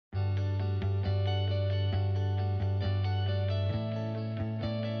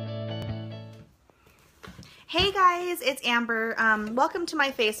Hey guys, it's Amber. Welcome to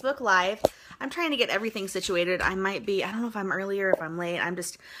my Facebook Live. I'm trying to get everything situated. I don't know if I'm early or if I'm late.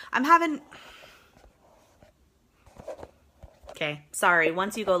 Okay, sorry.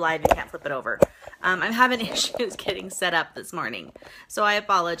 Once you go live, you can't flip it over. I'm having issues getting set up this morning, so I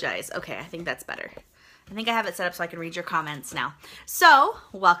apologize. Okay, I think that's better. I think I have it set up so I can read your comments now. So,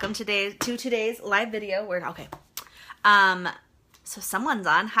 welcome to today's live video. So someone's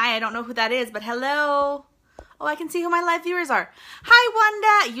on. Hi, I don't know who that is, but hello. Oh, I can see who my live viewers are.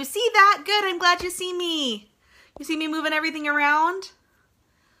 Hi, Wanda. You see that? Good. I'm glad you see me. You see me moving everything around?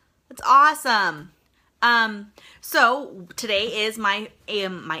 That's awesome. So today is my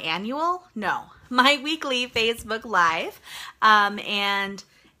weekly Facebook Live. And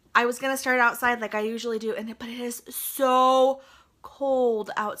I was going to start outside like I usually do, but it is so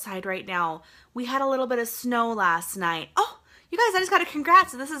cold outside right now. We had a little bit of snow last night. Oh, you guys, I just got a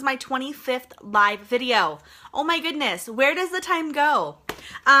congrats. This is my 25th live video. Oh my goodness, where does the time go?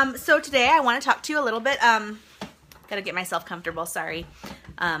 So today I want to talk to you a little bit, gotta get myself comfortable, sorry.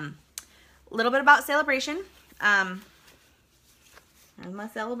 A little bit about Celebration. And my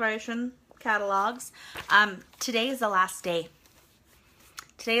Celebration catalogs. Today is the last day.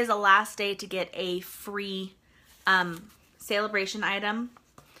 Today is the last day to get a free Celebration item.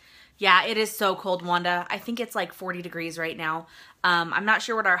 Yeah, it is so cold, Wanda. I think it's like 40 degrees right now. I'm not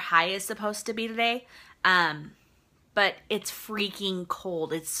sure what our high is supposed to be today, but it's freaking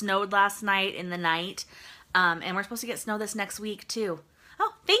cold. It snowed last night in the night, and we're supposed to get snow this next week too.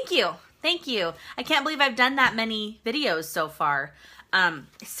 Oh, thank you. Thank you. I can't believe I've done that many videos so far.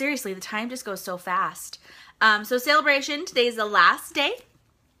 Seriously, the time just goes so fast. So Celebration, today's the last day.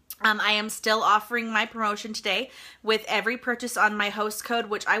 I am still offering my promotion today with every purchase on my host code,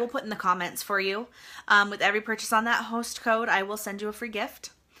 which I will put in the comments for you. With every purchase on that host code, I will send you a free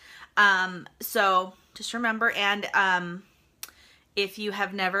gift. So just remember, and if you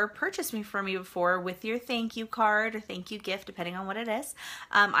have never purchased from me before with your thank you card or thank you gift, depending on what it is,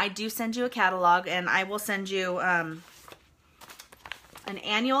 I do send you a catalog, and I will send you an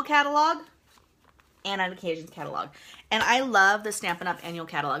annual catalog and an occasions catalog. And I love the Stampin' Up! Annual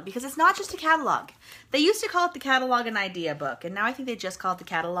catalog because it's not just a catalog. They used to call it the catalog and idea book, and now I think they just call it the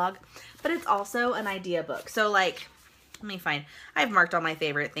catalog, but it's also an idea book. So like, let me find, I've marked all my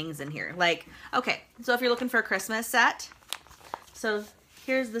favorite things in here. Like, okay, so if you're looking for a Christmas set, so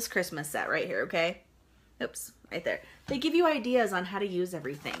here's this Christmas set right here, okay? Oops, right there. They give you ideas on how to use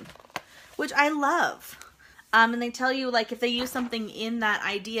everything, which I love. And they tell you, like, if they use something in that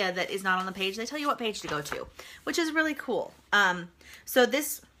idea that is not on the page, they tell you what page to go to, which is really cool. So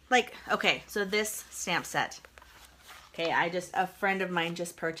this, like, okay, so this stamp set, okay, a friend of mine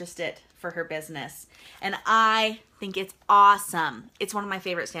just purchased it for her business, and I think it's awesome. It's one of my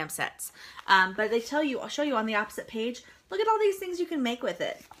favorite stamp sets. But they tell you, I'll show you on the opposite page, look at all these things you can make with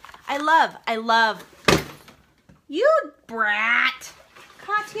it. I love, you brat,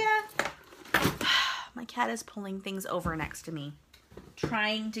 Katya. My cat is pulling things over next to me,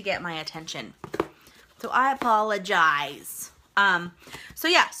 trying to get my attention. So I apologize. So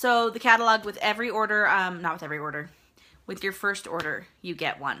yeah, so the catalog with every order, not with every order, with your first order, you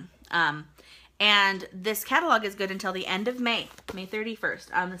get one. And this catalog is good until the end of May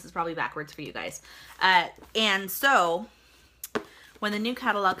 31st. This is probably backwards for you guys. And so when the new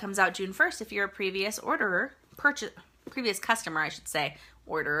catalog comes out June 1st, if you're a previous previous customer, I should say,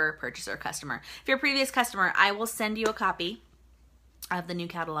 orderer, purchaser, customer. If you're a previous customer, I will send you a copy of the new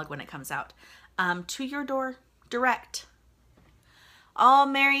catalog when it comes out to your door direct. Oh,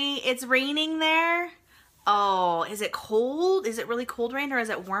 Mary, it's raining there. Oh, is it cold? Is it really cold rain or is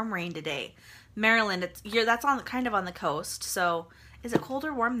it warm rain today? Maryland, that's kind of on the coast. So is it cold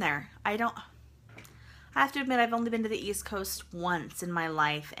or warm there? I have to admit, I've only been to the East Coast once in my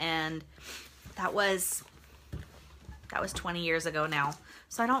life, and that was 20 years ago now.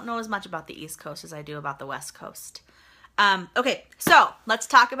 So I don't know as much about the East Coast as I do about the West Coast. Okay, so let's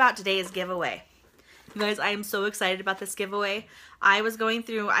talk about today's giveaway. You guys, I am so excited about this giveaway. I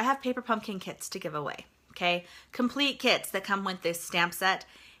have paper pumpkin kits to give away, okay? Complete kits that come with this stamp set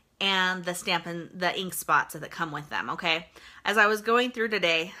and the ink spots that come with them, okay? As I was going through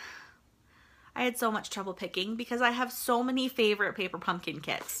today, I had so much trouble picking because I have so many favorite paper pumpkin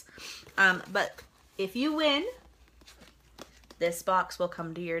kits. But if you win, this box will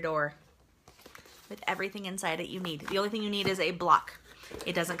come to your door with everything inside it you need. The only thing you need is a block.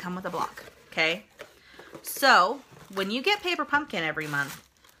 It doesn't come with a block, okay? So, when you get paper pumpkin every month,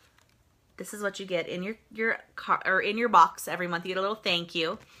 this is what you get in your box every month. You get a little thank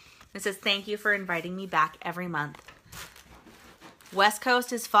you. It says, "Thank you for inviting me back every month." West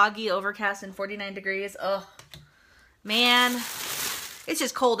Coast is foggy, overcast, and 49 degrees. Ugh, Man, it's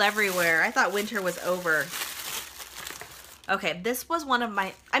just cold everywhere. I thought winter was over. Okay, this was one of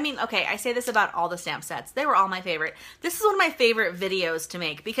my, okay, I say this about all the stamp sets. They were all my favorite. This is one of my favorite videos to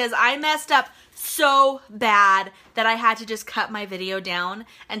make because I messed up so bad that I had to just cut my video down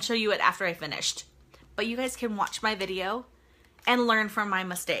and show you it after I finished. But you guys can watch my video and learn from my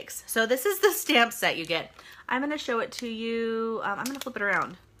mistakes. So this is the stamp set you get. I'm gonna show it to you. I'm gonna flip it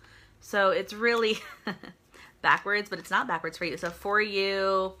around. So it's really backwards, but it's not backwards for you. So for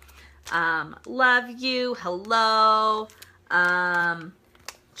you, love you, hello,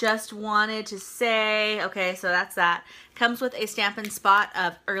 just wanted to say, okay, so that's that. Comes with a Stampin' Spot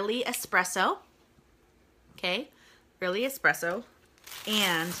of Early Espresso. Okay, Early Espresso.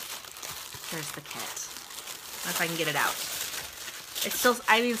 And there's the kit. If I can get it out. It's still,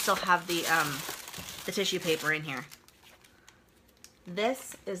 I even still have the tissue paper in here.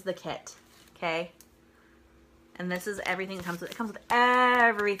 This is the kit, okay? And this is everything it comes with. It comes with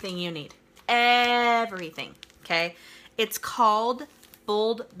everything you need. Everything, okay? It's called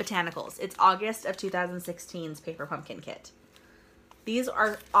Bold Botanicals. It's August of 2016's Paper Pumpkin Kit. These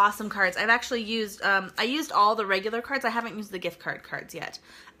are awesome cards. I've actually used, I used all the regular cards. I haven't used the gift card cards yet,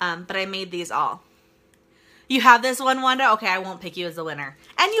 but I made these all. You have this one, Wanda? Okay, I won't pick you as the winner.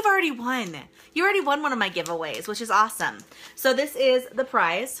 And you've already won. You already won one of my giveaways, which is awesome. So this is the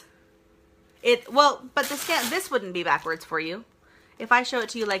prize. Well, but this wouldn't be backwards for you. If I show it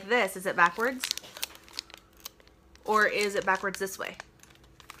to you like this, is it backwards? Or is it backwards this way?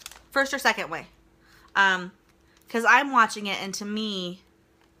 First or second way? Because I'm watching it, and to me,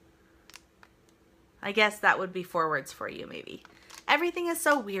 I guess that would be forwards for you, maybe. Everything is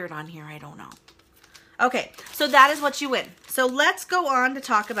so weird on here, I don't know. Okay, so that is what you win. So let's go on to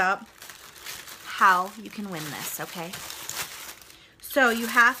talk about how you can win this, okay? So you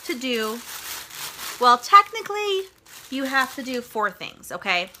have to do, well, technically, you have to do 4 things,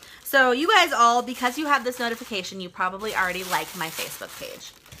 okay? So you guys all, because you have this notification, you probably already like my Facebook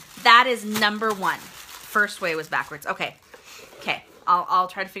page. That is number 1. First way was backwards. Okay, I'll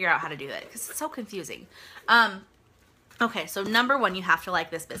try to figure out how to do that because it's so confusing. Okay, so number 1, you have to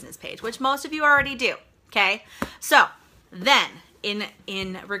like this business page, which most of you already do. Okay, so then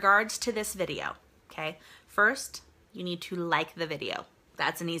in regards to this video, okay, first you need to like the video.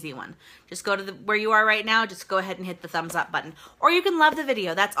 That's an easy one. Just go to where you are right now, just go ahead and hit the thumbs up button. Or you can love the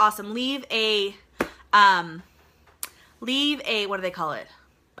video. That's awesome. Leave a what do they call it?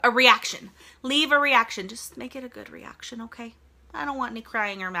 A reaction. Leave a reaction. Just make it a good reaction, okay? I don't want any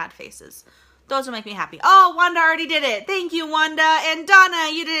crying or mad faces. Those will make me happy. Oh, Wanda already did it. Thank you, Wanda. And Donna,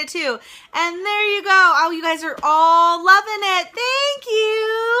 you did it too. And there you go. Oh, you guys are all loving it. Thank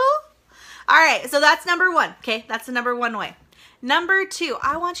you. All right, so that's number 1. Okay, that's the number 1 way. Number 2,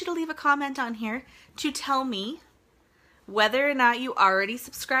 I want you to leave a comment on here to tell me whether or not you already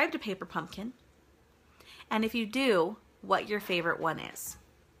subscribe to Paper Pumpkin. And if you do, what your favorite one is.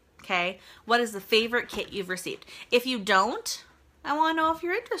 Okay? What is the favorite kit you've received? If you don't, I want to know if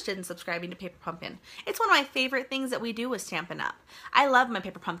you're interested in subscribing to Paper Pumpkin. It's one of my favorite things that we do with Stampin' Up. I love my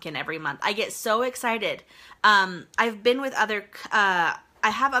Paper Pumpkin every month. I get so excited. I've been with other, I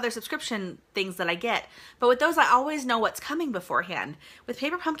have other subscription things that I get, but with those I always know what's coming beforehand. With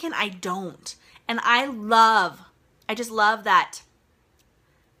Paper Pumpkin, I don't. And I just love that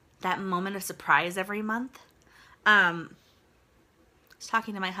moment of surprise every month. I was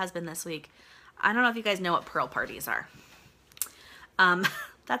talking to my husband this week. I don't know if you guys know what Pearl Parties are.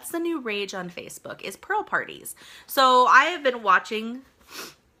 That's the new rage on Facebook, is Pearl Parties. So I have been watching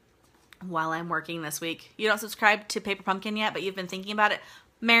while I'm working this week. You don't subscribe to Paper Pumpkin yet, but you've been thinking about it.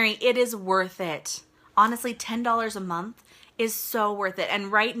 Mary, it is worth it. Honestly, $10 a month is so worth it.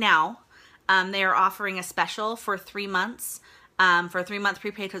 And right now, they are offering a special for 3 months. For a 3-month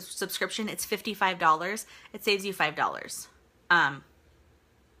prepaid subscription, it's $55. It saves you $5.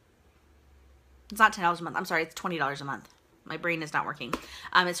 It's not $10 a month. I'm sorry, it's $20 a month. My brain is not working.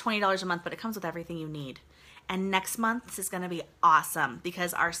 It's $20 a month, but it comes with everything you need. And next month, this is going to be awesome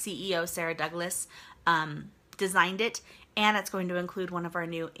because our CEO, Sarah Douglas, designed it, and it's going to include one of our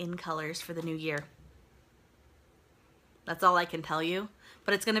new in colors for the new year. That's all I can tell you,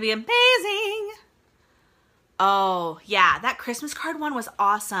 but it's going to be amazing. Oh, yeah, that Christmas card one was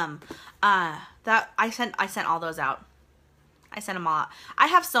awesome. That I sent all those out. I sent them all out. I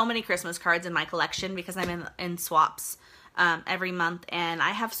have so many Christmas cards in my collection because I'm in swaps every month, and I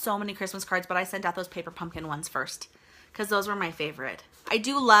have so many Christmas cards, but I sent out those Paper Pumpkin ones first because those were my favorite. I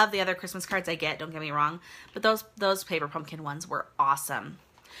do love the other Christmas cards I get, don't get me wrong, but those Paper Pumpkin ones were awesome.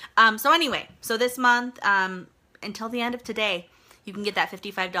 So anyway, so this month, until the end of today, You can get that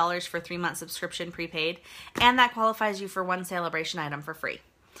 $55 for 3-month subscription prepaid, and that qualifies you for one celebration item for free.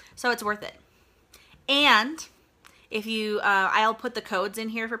 So it's worth it. And if you, I'll put the codes in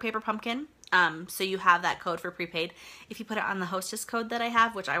here for Paper Pumpkin, so you have that code for prepaid. If you put it on the hostess code that I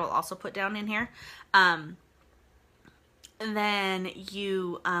have, which I will also put down in here, then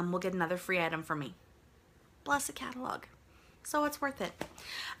you will get another free item from me, plus a catalog. So it's worth it.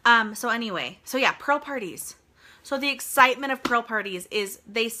 So anyway, so yeah, Pearl Parties. So the excitement of Pearl Parties is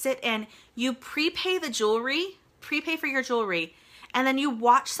they sit and you prepay the jewelry, prepay for your jewelry, and then you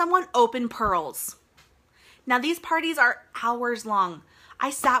watch someone open pearls. Now these parties are hours long. I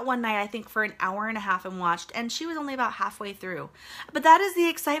sat one night, I think, for an hour and a half and watched, and she was only about halfway through. But that is the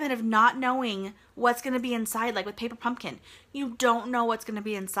excitement of not knowing what's going to be inside, like with Paper Pumpkin. You don't know what's going to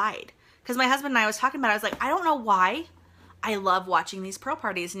be inside. Because my husband and I was talking about it, I was like, I don't know why I love watching these pearl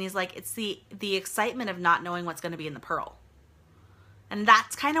parties. And he's like, it's the excitement of not knowing what's going to be in the pearl. And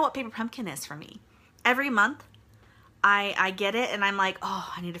that's kind of what Paper Pumpkin is for me. Every month, I get it, and I'm like,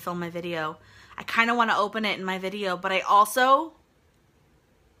 oh, I need to film my video. I kind of want to open it in my video, but I also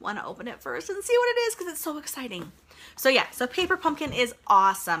want to open it first and see what it is because it's so exciting. So yeah, so Paper Pumpkin is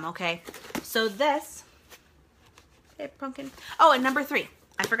awesome, okay? So this, Paper Pumpkin. Oh, and number 3,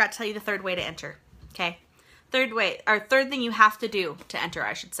 I forgot to tell you the third way to enter, okay? Third thing you have to do to enter,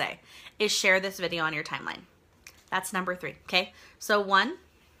 I should say, is share this video on your timeline. That's number 3, okay? So 1,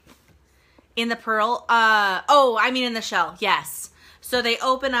 in the pearl, in the shell, yes. So they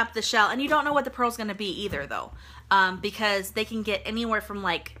open up the shell, and you don't know what the pearl's gonna be either though. Because they can get anywhere from,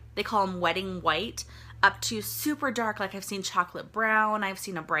 like, they call them wedding white, up to super dark, like I've seen chocolate brown, I've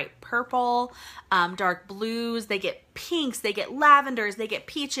seen a bright purple, dark blues, they get pinks, they get lavenders, they get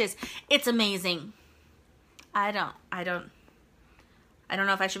peaches. It's amazing. I don't know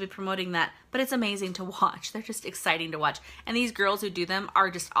if I should be promoting that, but it's amazing to watch. They're just exciting to watch. And these girls who do them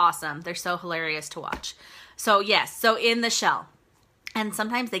are just awesome. They're so hilarious to watch. So yes, so in the shell. And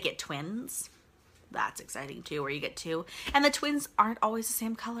sometimes they get twins. That's exciting too, where you get 2. And the twins aren't always the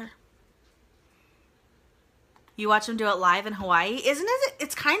same color. You watch them do it live in Hawaii. Isn't it?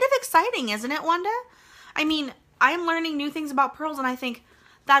 It's kind of exciting, isn't it, Wanda? I mean, I'm learning new things about pearls, and I think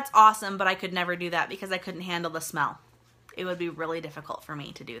that's awesome, but I could never do that because I couldn't handle the smell. It would be really difficult for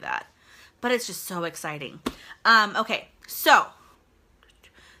me to do that. But it's just so exciting. Okay, so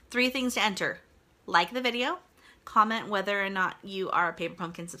 3 things to enter. Like the video. Comment whether or not you are a Paper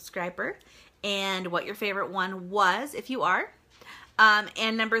Pumpkin subscriber and what your favorite one was, if you are.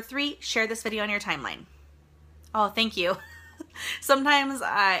 And number 3, share this video on your timeline. Oh, thank you. Sometimes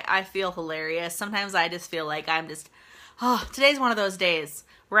I feel hilarious. Sometimes I just feel like today's one of those days.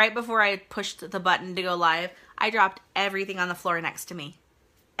 Right before I pushed the button to go live, I dropped everything on the floor next to me.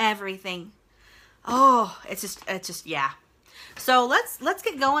 Everything. Oh, it's just, yeah. So let's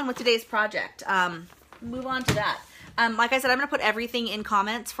get going with today's project. Move on to that. Like I said, I'm going to put everything in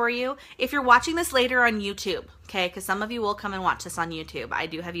comments for you. If you're watching this later on YouTube, okay, because some of you will come and watch this on YouTube. I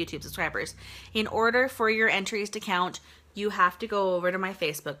do have YouTube subscribers. In order for your entries to count, you have to go over to my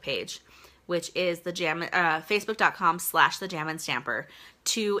Facebook page, which is the facebook.com/thejamandStamper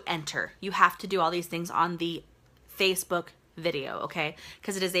to enter. You have to do all these things on the Facebook video, okay,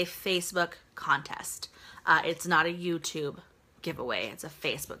 because it is a Facebook contest. It's not a YouTube giveaway. It's a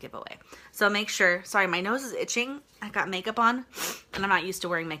Facebook giveaway. So make sure, sorry, my nose is itching. I got makeup on and I'm not used to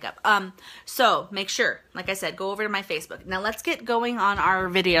wearing makeup. So make sure, like I said, go over to my Facebook. Now let's get going on our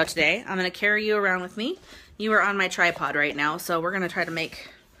video today. I'm going to carry you around with me. You are on my tripod right now. So we're going to try to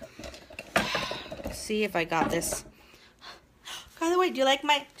see if I got this. By the way, do you like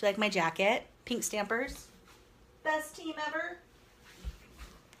my jacket? Pink Stampers. Best team ever.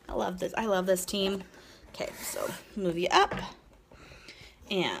 I love this. I love this team. Okay, so move you up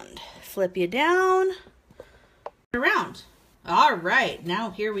and flip you down, around. All right,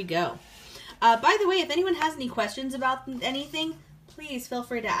 now here we go. By the way, if anyone has any questions about anything, please feel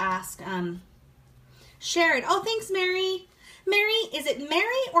free to ask. Sharon, oh, thanks, Mary. Mary, is it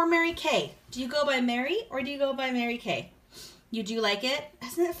Mary or Mary Kay? Do you go by Mary or do you go by Mary Kay? You do like it?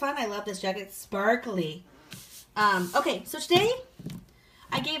 Isn't it fun? I love this jacket. It's sparkly. Okay, so today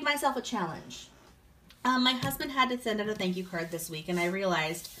I gave myself a challenge. My husband had to send out a thank you card this week, and I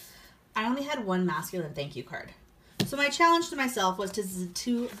realized I only had one masculine thank you card. So my challenge to myself was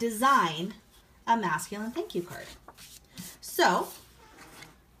to design a masculine thank you card. So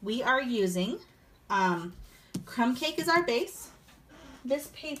we are using Crumb Cake as our base.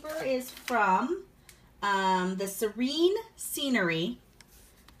 This paper is from the Serene Scenery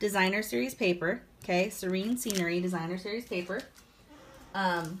Designer Series paper. Okay, Serene Scenery Designer Series paper.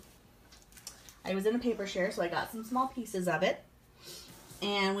 I was in a paper share, so I got some small pieces of it.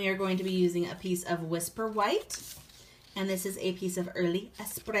 And we are going to be using a piece of Whisper White. And this is a piece of Early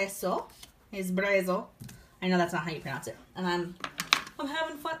Espresso. Espresso. I know that's not how you pronounce it. And I'm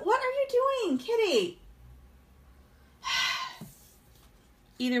having fun. What are you doing, kitty?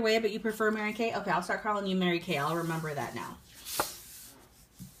 Either way, but you prefer Mary Kay? Okay, I'll start calling you Mary Kay. I'll remember that now.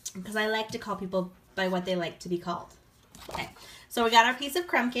 Because I like to call people by what they like to be called. Okay, so we got our piece of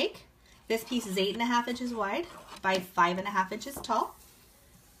crumb cake. This piece is 8.5 inches wide by 5.5 inches tall.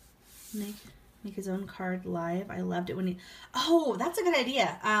 Make his own card live. I loved it when he... Oh, that's a good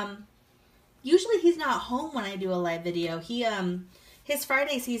idea. Usually he's not home when I do a live video. His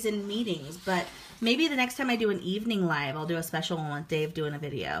Fridays he's in meetings, but maybe the next time I do an evening live, I'll do a special one with Dave doing a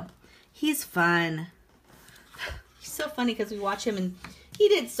video. He's fun. He's so funny because we watch him and he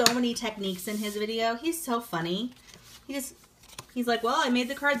did so many techniques in his video. He's so funny. He's like, well, I made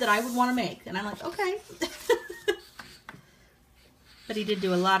the card that I would want to make. And I'm like, okay. But he did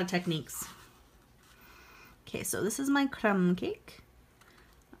do a lot of techniques. Okay, so this is my crumb cake.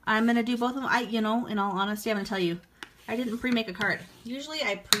 I'm going to do both of them. In all honesty, I'm going to tell you, I didn't pre-make a card. Usually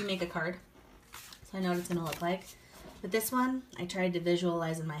I pre-make a card, so I know what it's going to look like. But this one, I tried to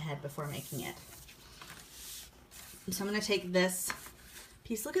visualize in my head before making it. So I'm going to take this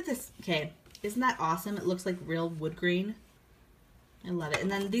piece. Look at this. Okay, isn't that awesome? It looks like real wood grain. I love it. And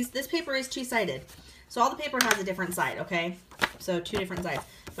then this paper is two-sided. So all the paper has a different side, okay? So 2 different sides.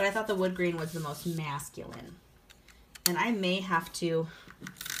 But I thought the wood grain was the most masculine. And I may have to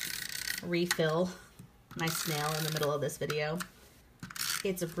refill my snail in the middle of this video.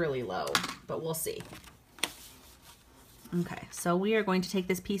 It's really low, but we'll see. Okay, so we are going to take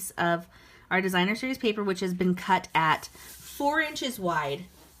this piece of our Designer Series paper, which has been cut at 4 inches wide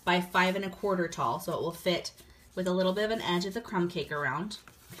by 5 1/4 tall, so it will fit with a little bit of an edge of the crumb cake around,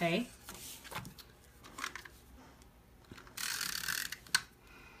 okay?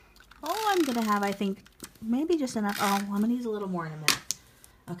 Oh, I'm gonna have, I think, maybe just enough. Oh, I'm gonna use a little more in a minute.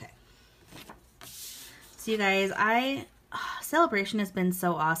 Okay. So you guys, Celebration has been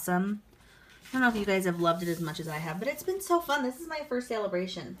so awesome. I don't know if you guys have loved it as much as I have, but it's been so fun. This is my first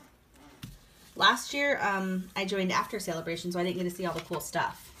Celebration. Last year, I joined after Celebration, so I didn't get to see all the cool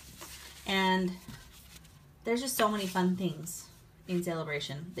stuff. And there's just so many fun things in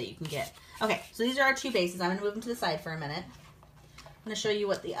Celebration that you can get. Okay, so these are our 2 bases. I'm going to move them to the side for a minute. I'm going to show you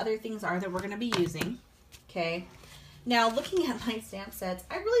what the other things are that we're going to be using. Okay. Now, looking at my stamp sets,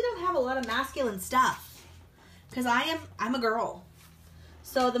 I really don't have a lot of masculine stuff. Because I'm a girl.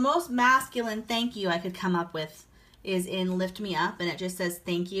 So the most masculine thank you I could come up with is in Lift Me Up. And it just says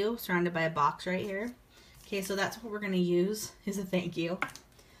thank you, surrounded by a box right here. Okay, so that's what we're going to use, is a thank you.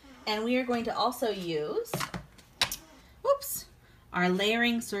 And we are going to also use, our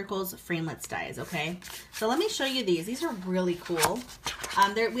Layering Circles framelit dies, okay? So let me show you these. These are really cool.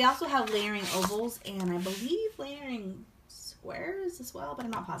 We also have layering ovals and I believe layering squares as well, but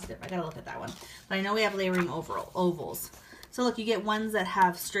I'm not positive. I gotta look at that one. But I know we have layering ovals. So look, you get ones that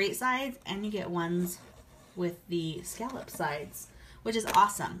have straight sides and you get ones with the scallop sides, which is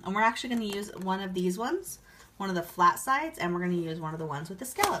awesome. And we're actually gonna use one of these ones, one of the flat sides, and we're gonna use one of the ones with the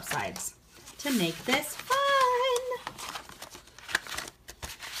scallop sides to make this fun.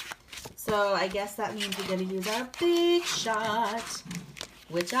 So I guess that means we're gonna use our Big Shot,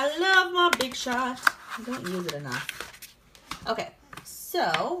 which I love my Big Shot. I don't use it enough. Okay,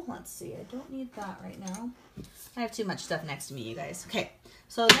 so let's see. I don't need that right now. I have too much stuff next to me, you guys. Okay,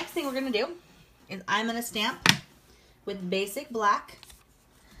 so the next thing we're gonna do is I'm gonna stamp with Basic Black.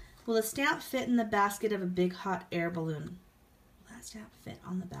 Will the stamp fit in the basket of a big hot air balloon? Will that stamp fit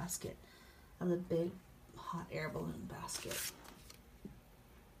on the basket of the big hot air balloon basket?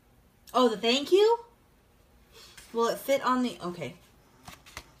 Oh, the thank you? Will it fit on the... Okay.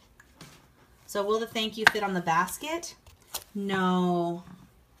 So will the thank you fit on the basket? No.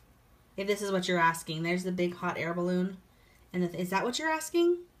 If this is what you're asking. There's the big hot air balloon. And is that what you're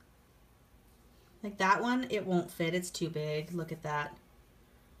asking? Like that one? It won't fit. It's too big. Look at that.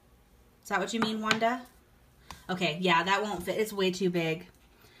 Is that what you mean, Wanda? Okay, yeah, that won't fit. It's way too big.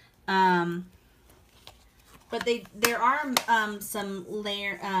 But there are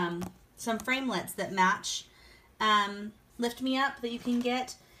some framelits that match Lift Me Up that you can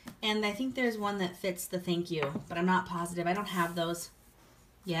get, and I think there's one that fits the thank you, but I'm not positive. I don't have those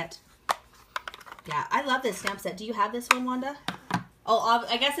yet. Yeah, I love this stamp set. Do you have this one, Wanda? Oh,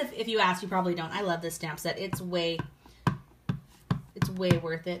 I guess if you ask, you probably don't. I love this stamp set. It's way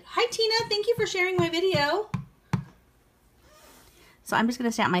worth it. Hi, Tina. Thank you for sharing my video. So I'm just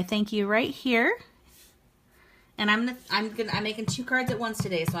gonna stamp my thank you right here. And I'm making 2 cards at once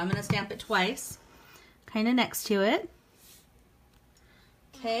today, so I'm gonna stamp it twice, kind of next to it.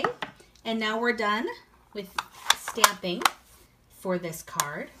 Okay, and now we're done with stamping for this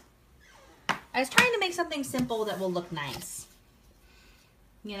card. I was trying to make something simple that will look nice.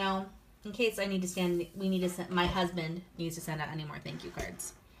 You know, in case I need to send, my husband needs to send out any more thank you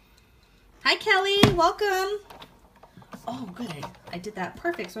cards. Hi, Kelly. Welcome. Oh, good. I did that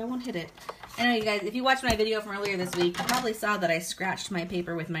perfect, so I won't hit it. I know you guys, if you watched my video from earlier this week, you probably saw that I scratched my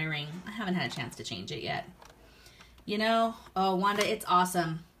paper with my ring. I haven't had a chance to change it yet. You know, oh, Wanda, it's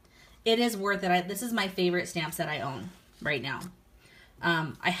awesome. It is worth it. This is my favorite stamp set I own right now.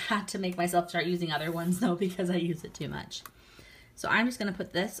 I had to make myself start using other ones, though, because I use it too much. So I'm just going to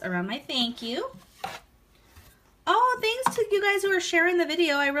put this around my thank you. Oh, thanks to you guys who are sharing the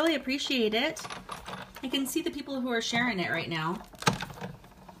video. I really appreciate it. I can see the people who are sharing it right now.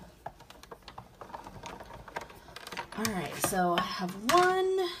 All right, so I have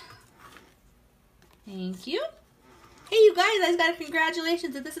one. Thank you. Hey, you guys, I just got a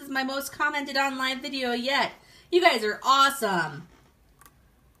congratulations that this is my most commented on live video yet. You guys are awesome.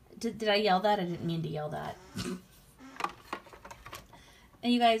 Did I yell that? I didn't mean to yell that.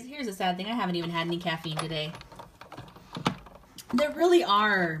 And you guys, here's a sad thing. I haven't even had any caffeine today. There really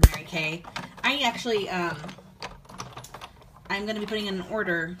are, Mary Kay. I actually, I'm going to be putting in an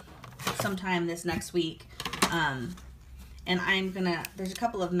order sometime this next week. And there's a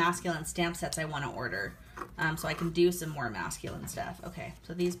couple of masculine stamp sets I want to order. So I can do some more masculine stuff. Okay,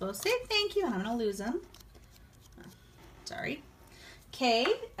 so these both say thank you, and I'm going to lose them. Sorry. Okay,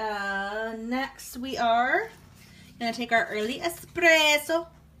 next we are going to take our early espresso,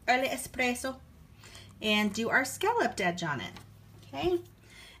 and do our scalloped edge on it. Okay,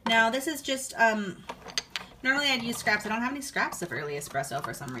 now this is just, normally I'd use scraps. I don't have any scraps of early espresso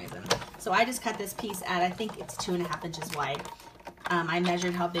for some reason. So I just cut this piece at, I think it's 2.5 inches wide. I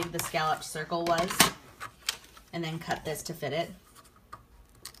measured how big the scalloped circle was, and then cut this to fit it.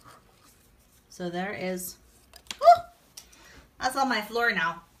 So there is, whew, that's on my floor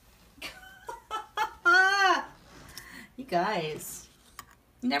now. You guys,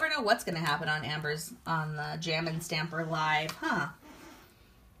 you never know what's going to happen on Amber's, on the Jammin' Stamper Live, huh?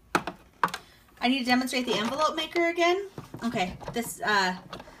 I need to demonstrate the envelope maker again. Okay, this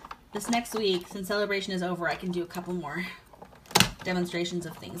next week, since celebration is over, I can do a couple more demonstrations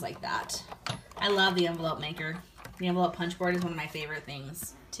of things like that. I love the envelope maker. The envelope punch board is one of my favorite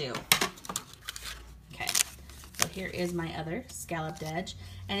things, too. Okay, so here is my other scalloped edge.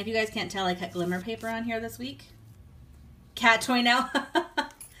 And if you guys can't tell, I cut glimmer paper on here this week. Cat toy now.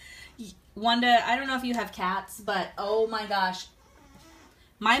 Wanda, I don't know if you have cats, but oh my gosh.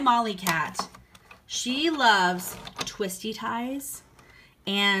 My Molly cat, she loves twisty ties.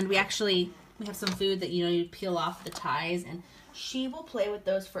 And we have some food that, you know, you peel off the ties, and she will play with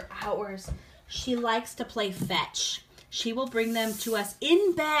those for hours. She likes to play fetch. She will bring them to us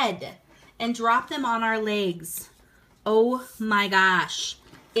in bed and drop them on our legs. Oh my gosh.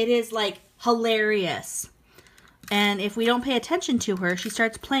 It is like hilarious. And if we don't pay attention to her, she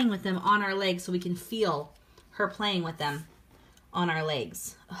starts playing with them on our legs so we can feel her playing with them on our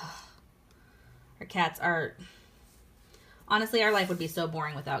legs. Ugh. Our cats are... Honestly, our life would be so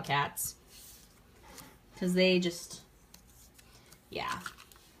boring without cats. Because they just... Yeah.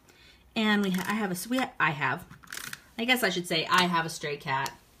 And I have a stray cat. I have a stray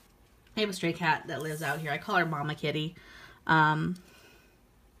cat that lives out here. I call her Mama Kitty. I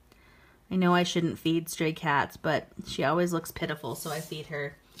know I shouldn't feed stray cats, but she always looks pitiful, so I feed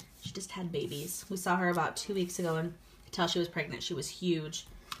her. She just had babies. We saw her about 2 weeks ago, and I could tell she was pregnant. She was huge.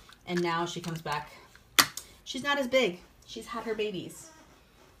 And now she comes back. She's not as big. She's had her babies.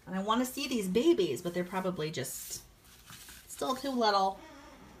 And I want to see these babies, but they're probably just still too little.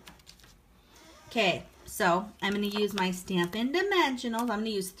 Okay, so I'm going to use my Stampin' Dimensionals. I'm going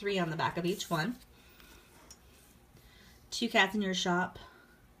to use 3 on the back of each one. 2 cats in your shop.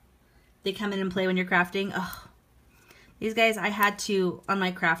 They come in and play when you're crafting. Ugh. These guys, I had to, on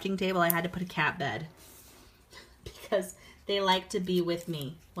my crafting table, I had to put a cat bed. Because they like to be with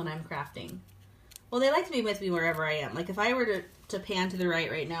me when I'm crafting. Well, they like to be with me wherever I am. Like, if I were to pan to the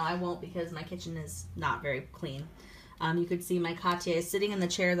right now, I won't, because my kitchen is not very clean. You could see my Katya is sitting in the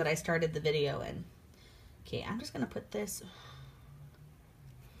chair that I started the video in. Okay, I'm just going to put this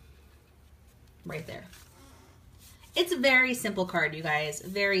right there. It's a very simple card, you guys.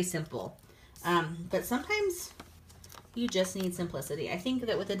 Very simple. But sometimes you just need simplicity. I think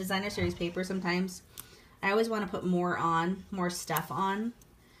that with the Designer Series paper, sometimes I always want to put more stuff on.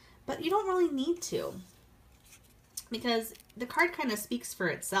 But you don't really need to. Because the card kind of speaks for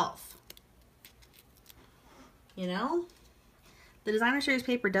itself. You know? The Designer Series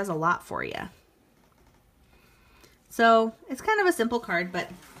paper does a lot for you. So it's kind of a simple card, but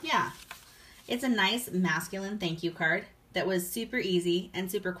yeah, it's a nice masculine thank you card that was super easy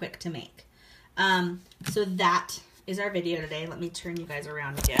and super quick to make. So that is our video today. Let me turn you guys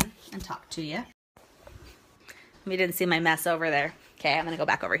around again and talk to you. You didn't see my mess over there. Okay, I'm gonna go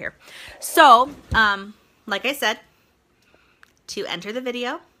back over here. So, like I said, to enter the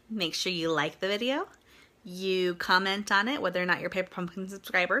video, make sure you like the video. You comment on it, whether or not you're a Paper Pumpkin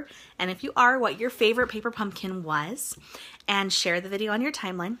subscriber, and if you are, what your favorite Paper Pumpkin was, and share the video on your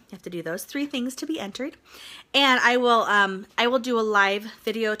timeline. You have to do those 3 things to be entered. And I will do a live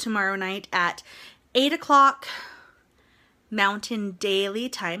video tomorrow night at 8 o'clock Mountain Daily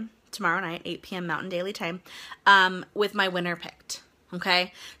Time. Tomorrow night, 8 p.m. Mountain Daily Time, with my winner picked.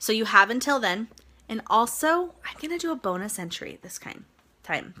 Okay, so you have until then. And also, I'm gonna do a bonus entry this time.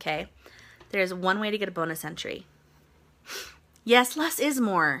 Okay. There's one way to get a bonus entry. Yes, less is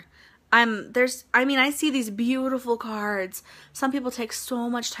more. I mean, I see these beautiful cards. Some people take so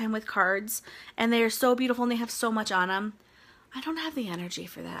much time with cards, and they are so beautiful, and they have so much on them. I don't have the energy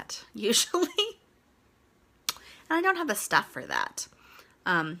for that, usually. And I don't have the stuff for that.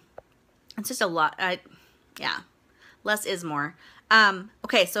 It's just a lot. Yeah, less is more.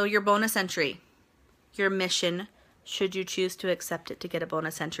 Okay, so your bonus entry, your mission, should you choose to accept it to get a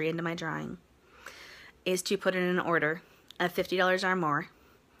bonus entry into my drawing, is to put in an order of $50 or more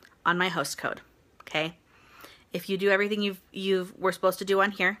on my host code. Okay, if you do everything you were supposed to do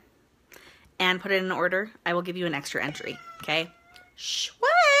on here and put it in an order, I will give you an extra entry. Okay. Shh.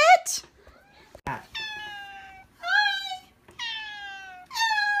 What?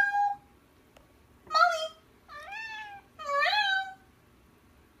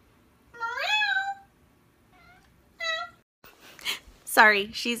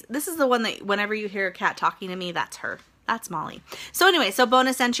 Sorry, this is the one that whenever you hear a cat talking to me, that's her. That's Molly. So anyway, so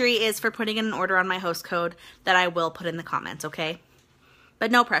bonus entry is for putting in an order on my host code that I will put in the comments, okay?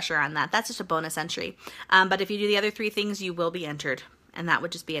 But no pressure on that. That's just a bonus entry. But if you do the other 3 things, you will be entered, and that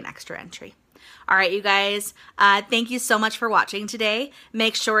would just be an extra entry. All right, you guys, thank you so much for watching today.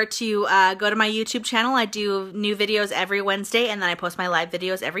 Make sure to go to my YouTube channel. I do new videos every Wednesday, and then I post my live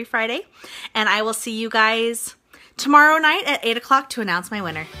videos every Friday. And I will see you guys tomorrow night at 8 o'clock to announce my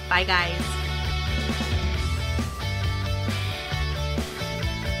winner. Bye, guys.